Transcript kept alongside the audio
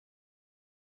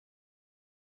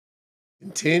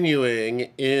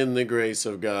Continuing in the grace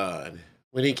of God.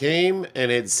 When he came and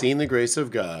had seen the grace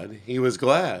of God, he was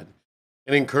glad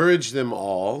and encouraged them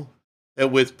all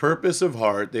that with purpose of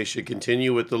heart they should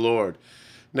continue with the Lord.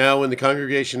 Now, when the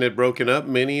congregation had broken up,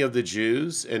 many of the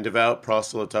Jews and devout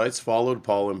proselytes followed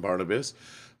Paul and Barnabas,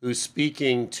 who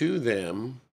speaking to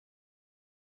them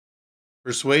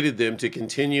persuaded them to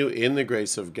continue in the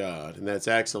grace of God. And that's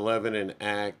Acts 11 and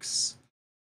Acts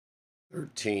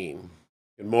 13.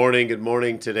 Good morning. Good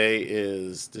morning. Today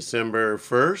is December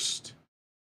 1st,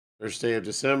 first day of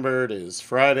December. It is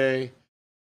Friday.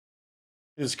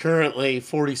 It is currently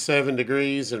 47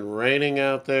 degrees and raining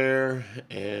out there.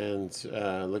 And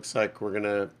looks like we're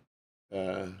going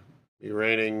to be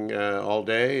raining all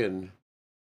day and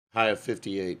high of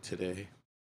 58 today.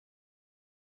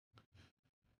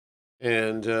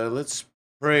 And let's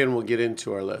pray and we'll get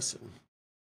into our lesson.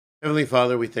 Heavenly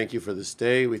Father, we thank you for this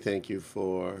day. We thank you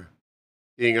for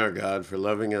being our God, for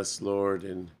loving us, Lord.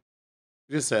 And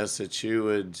we just ask that you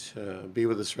would be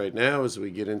with us right now as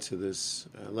we get into this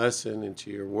lesson,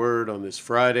 into your word on this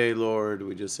Friday, Lord.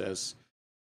 We just ask,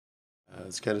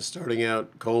 it's kind of starting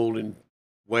out cold and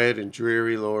wet and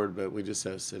dreary, Lord, but we just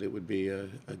ask that it would be a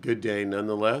good day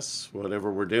nonetheless,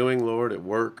 whatever we're doing, Lord, at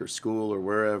work or school or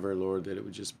wherever, Lord, that it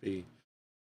would just be,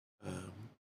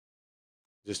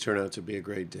 just turn out to be a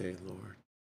great day, Lord.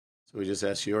 So we just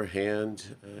ask your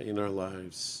hand in our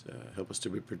lives. Help us to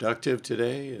be productive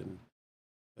today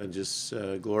and just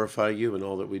glorify you in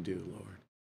all that we do, Lord.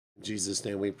 In Jesus'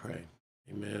 name we pray.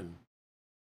 Amen.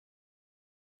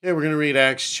 Okay, we're going to read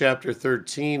Acts chapter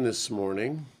 13 this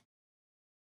morning.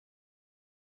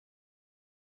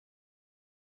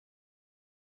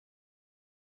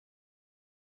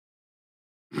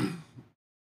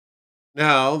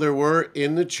 Now, there were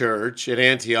in the church at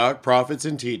Antioch prophets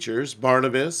and teachers: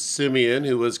 Barnabas, Simeon,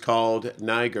 who was called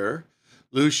Niger,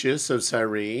 Lucius of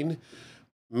Cyrene,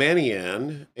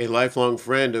 Manaen, a lifelong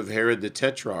friend of Herod the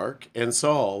Tetrarch, and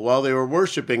Saul. While they were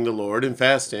worshiping the Lord and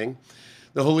fasting,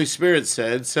 the Holy Spirit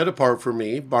said, "Set apart for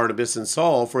me Barnabas and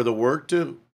Saul for the work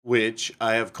to which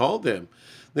I have called them."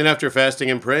 Then after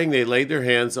fasting and praying, they laid their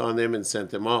hands on them and sent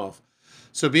them off.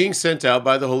 So being sent out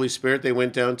by the Holy Spirit, they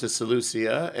went down to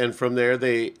Seleucia, and from there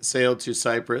they sailed to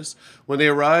Cyprus. When they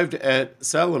arrived at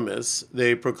Salamis,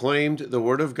 they proclaimed the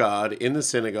word of God in the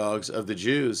synagogues of the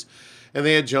Jews, and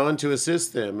they had John to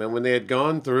assist them. And when they had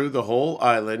gone through the whole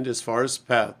island as far as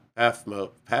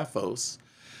Paphos,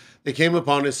 they came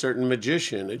upon a certain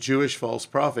magician, a Jewish false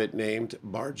prophet named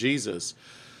Bar-Jesus.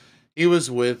 He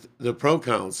was with the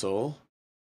proconsul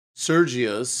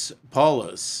Sergius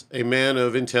Paulus, a man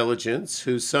of intelligence,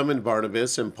 who summoned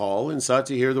Barnabas and Paul and sought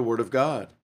to hear the word of God.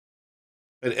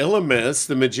 But Elymas,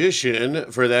 the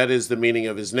magician, for that is the meaning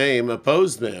of his name,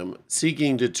 opposed them,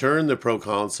 seeking to turn the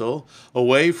proconsul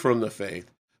away from the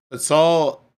faith. But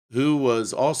Saul, who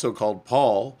was also called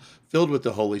Paul, filled with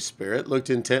the Holy Spirit, looked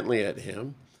intently at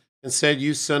him and said,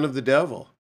 "You son of the devil,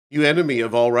 you enemy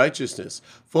of all righteousness,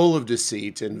 full of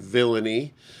deceit and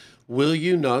villainy, will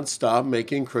you not stop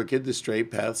making crooked the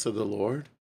straight paths of the Lord?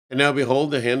 And now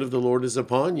behold, the hand of the Lord is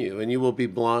upon you, and you will be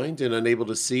blind and unable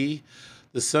to see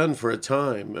the sun for a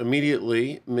time."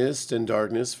 Immediately mist and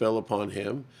darkness fell upon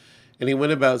him, and he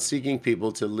went about seeking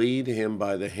people to lead him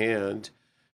by the hand.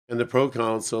 And the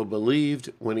proconsul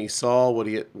believed when he saw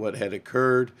what had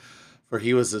occurred, for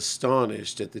he was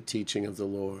astonished at the teaching of the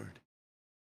Lord.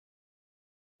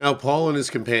 Now Paul and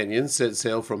his companions set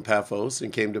sail from Paphos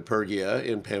and came to Pergia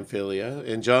in Pamphylia,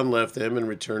 and John left them and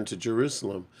returned to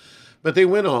Jerusalem. But they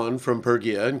went on from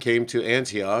Pergia and came to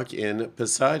Antioch in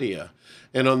Pisidia.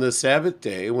 And on the Sabbath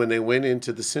day, when they went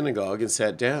into the synagogue and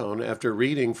sat down, after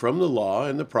reading from the law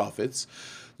and the prophets,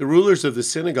 the rulers of the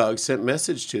synagogue sent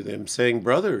message to them, saying,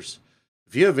 "Brothers,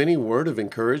 if you have any word of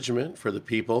encouragement for the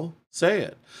people, say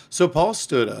it." So Paul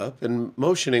stood up and,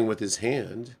 motioning with his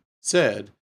hand,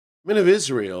 said, "Men of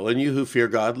Israel, and you who fear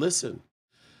God, listen.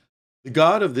 The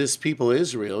God of this people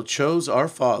Israel chose our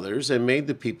fathers and made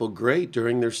the people great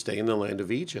during their stay in the land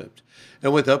of Egypt.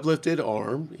 And with uplifted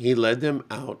arm, he led them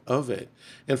out of it.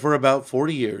 And for about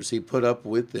 40 years, he put up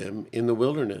with them in the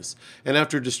wilderness. And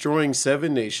after destroying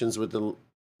 7 nations with the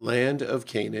land of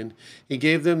Canaan, he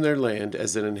gave them their land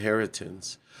as an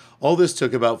inheritance. All this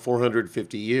took about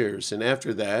 450 years. And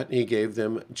after that, he gave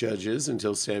them judges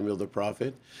until Samuel the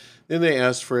prophet. Then they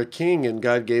asked for a king, and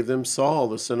God gave them Saul,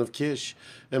 the son of Kish,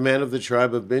 a man of the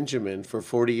tribe of Benjamin, for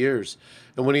 40 years.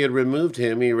 And when he had removed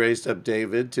him, he raised up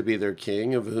David to be their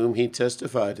king, of whom he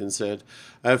testified and said,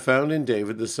 "I have found in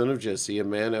David, the son of Jesse, a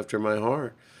man after my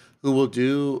heart, who will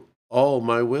do all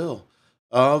my will."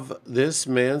 Of this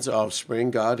man's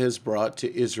offspring, God has brought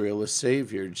to Israel a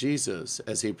Savior, Jesus,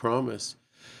 as he promised.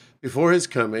 Before his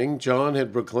coming, John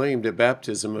had proclaimed a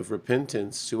baptism of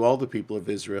repentance to all the people of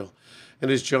Israel.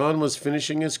 And as John was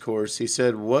finishing his course, he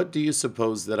said, "What do you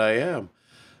suppose that I am?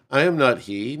 I am not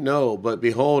he, no, but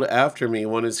behold, after me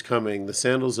one is coming, the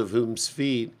sandals of whose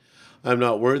feet I am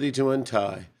not worthy to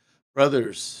untie.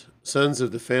 Brothers, sons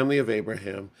of the family of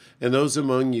Abraham, and those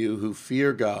among you who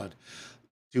fear God,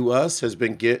 to us has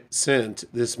been sent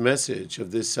this message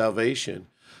of this salvation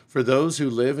for those who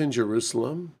live in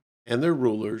Jerusalem and their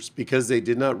rulers, because they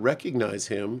did not recognize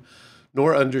him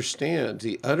nor understand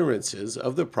the utterances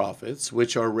of the prophets,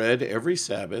 which are read every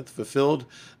Sabbath, fulfilled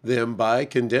them by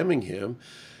condemning him.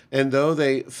 And though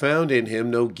they found in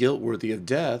him no guilt worthy of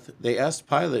death, they asked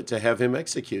Pilate to have him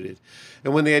executed.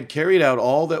 And when they had carried out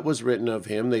all that was written of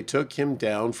him, they took him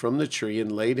down from the tree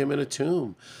and laid him in a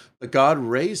tomb. But God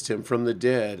raised him from the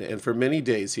dead, and for many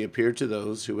days he appeared to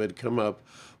those who had come up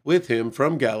with him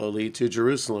from Galilee to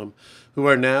Jerusalem, who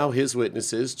are now his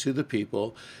witnesses to the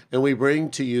people. And we bring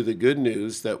to you the good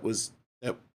news that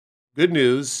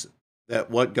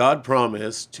what God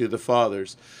promised to the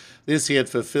fathers, this he had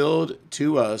fulfilled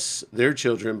to us, their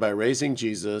children, by raising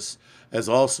Jesus, as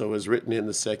also is written in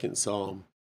the second psalm.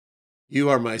 You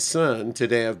are my son,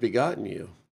 today I have begotten you.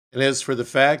 And as for the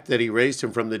fact that he raised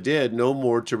him from the dead, no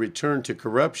more to return to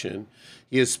corruption,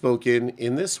 he has spoken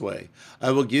in this way: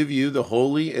 I will give you the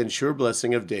holy and sure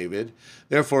blessing of David.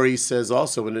 Therefore he says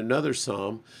also in another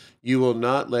psalm, you will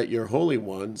not let your Holy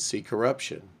One see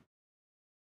corruption.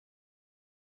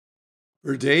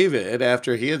 For David,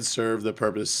 after he had served the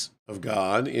purpose of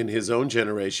God in his own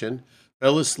generation,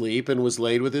 fell asleep and was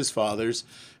laid with his fathers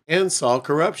and saw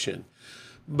corruption.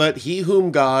 But he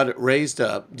whom God raised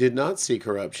up did not see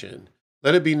corruption.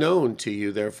 Let it be known to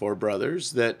you, therefore,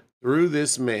 brothers, that through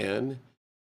this man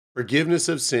forgiveness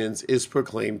of sins is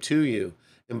proclaimed to you.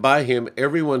 And by him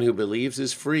everyone who believes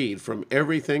is freed from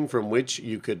everything from which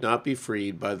you could not be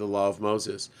freed by the law of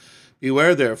Moses.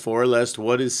 Beware, therefore, lest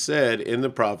what is said in the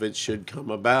prophets should come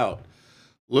about.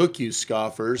 Look, you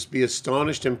scoffers, be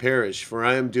astonished and perish, for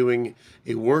I am doing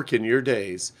a work in your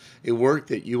days, a work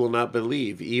that you will not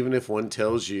believe, even if one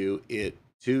tells you it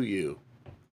to you.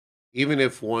 Even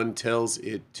if one tells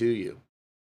it to you.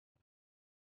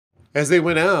 As they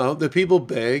went out, the people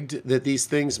begged that these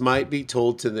things might be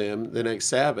told to them the next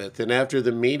Sabbath. And after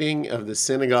the meeting of the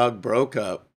synagogue broke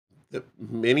up,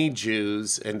 many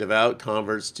Jews and devout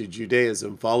converts to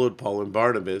Judaism followed Paul and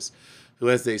Barnabas, who,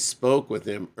 as they spoke with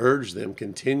them, urged them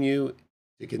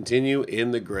to continue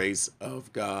in the grace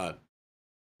of God.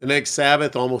 The next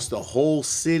Sabbath, almost the whole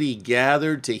city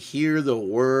gathered to hear the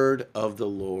word of the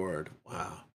Lord.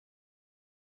 Wow.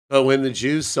 But when the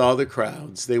Jews saw the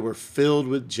crowds, they were filled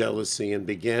with jealousy and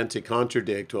began to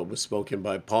contradict what was spoken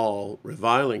by Paul,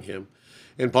 reviling him.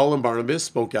 And Paul and Barnabas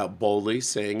spoke out boldly,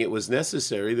 saying it was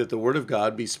necessary that the word of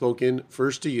God be spoken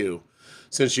first to you.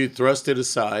 Since you thrust it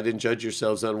aside and judge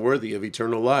yourselves unworthy of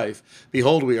eternal life,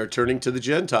 behold, we are turning to the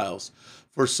Gentiles.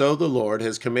 For so the Lord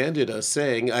has commanded us,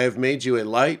 saying, I have made you a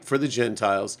light for the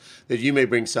Gentiles, that you may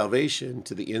bring salvation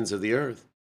to the ends of the earth.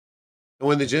 And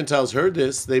when the Gentiles heard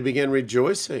this, they began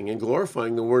rejoicing and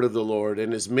glorifying the word of the Lord,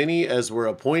 and as many as were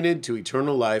appointed to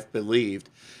eternal life believed.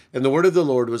 And the word of the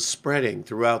Lord was spreading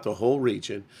throughout the whole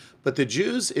region. But the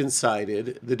Jews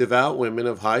incited the devout women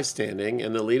of high standing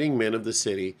and the leading men of the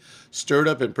city, stirred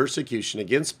up in persecution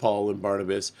against Paul and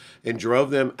Barnabas, and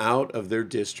drove them out of their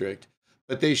district.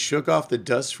 But they shook off the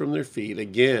dust from their feet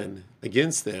again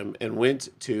against them and went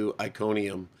to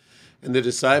Iconium. And the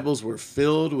disciples were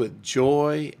filled with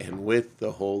joy and with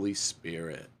the Holy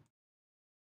Spirit.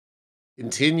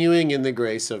 Continuing in the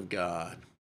grace of God.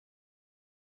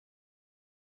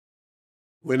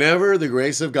 Whenever the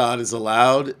grace of God is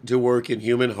allowed to work in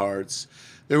human hearts,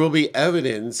 there will be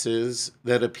evidences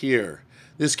that appear.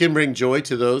 This can bring joy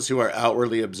to those who are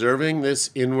outwardly observing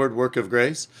this inward work of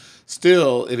grace.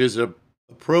 Still, it is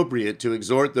appropriate to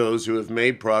exhort those who have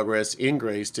made progress in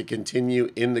grace to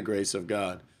continue in the grace of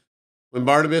God. When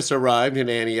Barnabas arrived in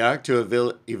Antioch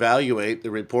to evaluate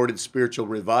the reported spiritual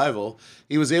revival,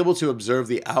 he was able to observe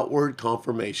the outward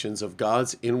confirmations of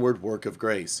God's inward work of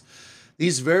grace.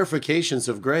 These verifications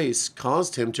of grace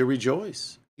caused him to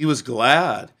rejoice. He was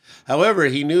glad. However,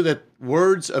 he knew that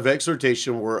words of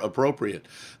exhortation were appropriate.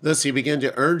 Thus, he began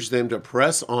to urge them to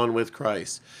press on with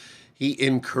Christ. He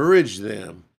encouraged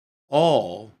them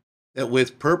all that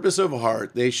with purpose of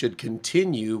heart they should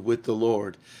continue with the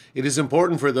Lord. It is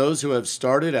important for those who have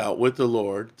started out with the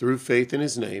Lord through faith in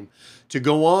his name to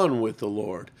go on with the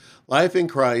Lord. Life in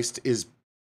Christ is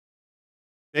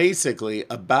basically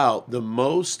about the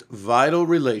most vital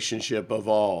relationship of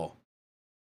all.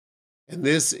 And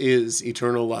this is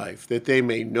eternal life, that they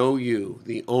may know you,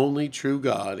 the only true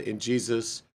God, and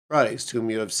Jesus Christ, whom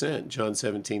you have sent. John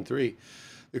 17:3.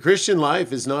 The Christian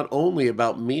life is not only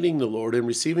about meeting the Lord and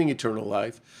receiving eternal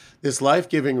life. This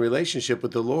life-giving relationship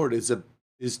with the Lord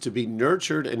is to be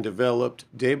nurtured and developed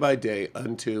day by day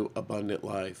unto abundant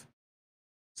life.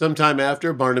 Sometime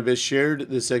after, Barnabas shared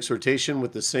this exhortation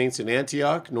with the saints in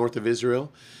Antioch, north of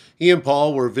Israel. He and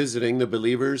Paul were visiting the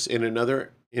believers in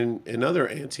another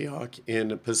Antioch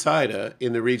in Pisidia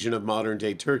in the region of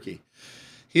modern-day Turkey.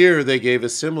 Here they gave a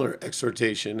similar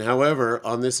exhortation. However,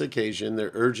 on this occasion,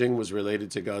 their urging was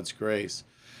related to God's grace.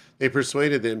 They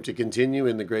persuaded them to continue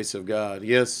in the grace of God.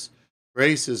 Yes,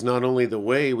 grace is not only the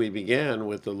way we began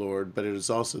with the Lord, but it is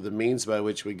also the means by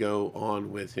which we go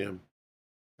on with Him.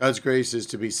 God's grace is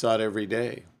to be sought every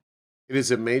day. It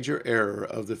is a major error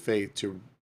of the faith to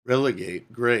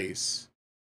relegate grace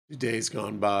to days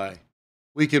gone by.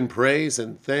 We can praise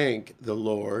and thank the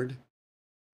Lord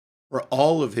for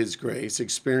all of His grace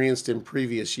experienced in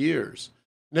previous years.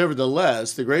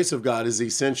 Nevertheless, the grace of God is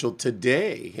essential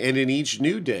today and in each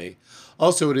new day.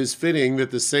 Also, it is fitting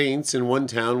that the saints in one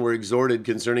town were exhorted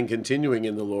concerning continuing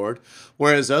in the Lord,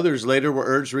 whereas others later were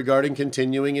urged regarding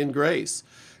continuing in grace.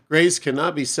 Grace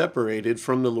cannot be separated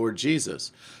from the Lord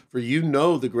Jesus, for you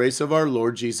know the grace of our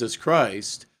Lord Jesus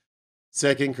Christ.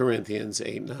 2 Corinthians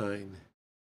 8:9.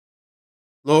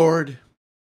 Lord,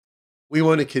 we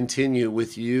want to continue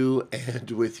with you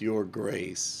and with your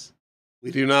grace.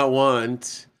 We do not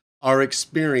want our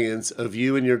experience of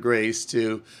you and your grace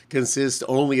to consist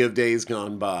only of days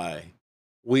gone by.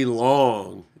 We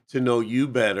long to know you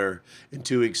better and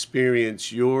to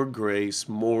experience your grace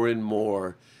more and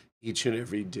more each and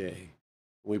every day.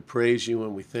 We praise you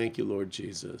and we thank you, Lord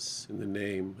Jesus. In the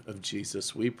name of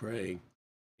Jesus, we pray.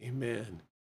 Amen.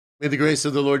 May the grace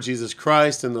of the Lord Jesus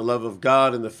Christ and the love of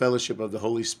God and the fellowship of the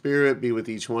Holy Spirit be with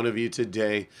each one of you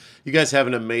today. You guys have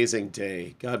an amazing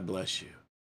day. God bless you.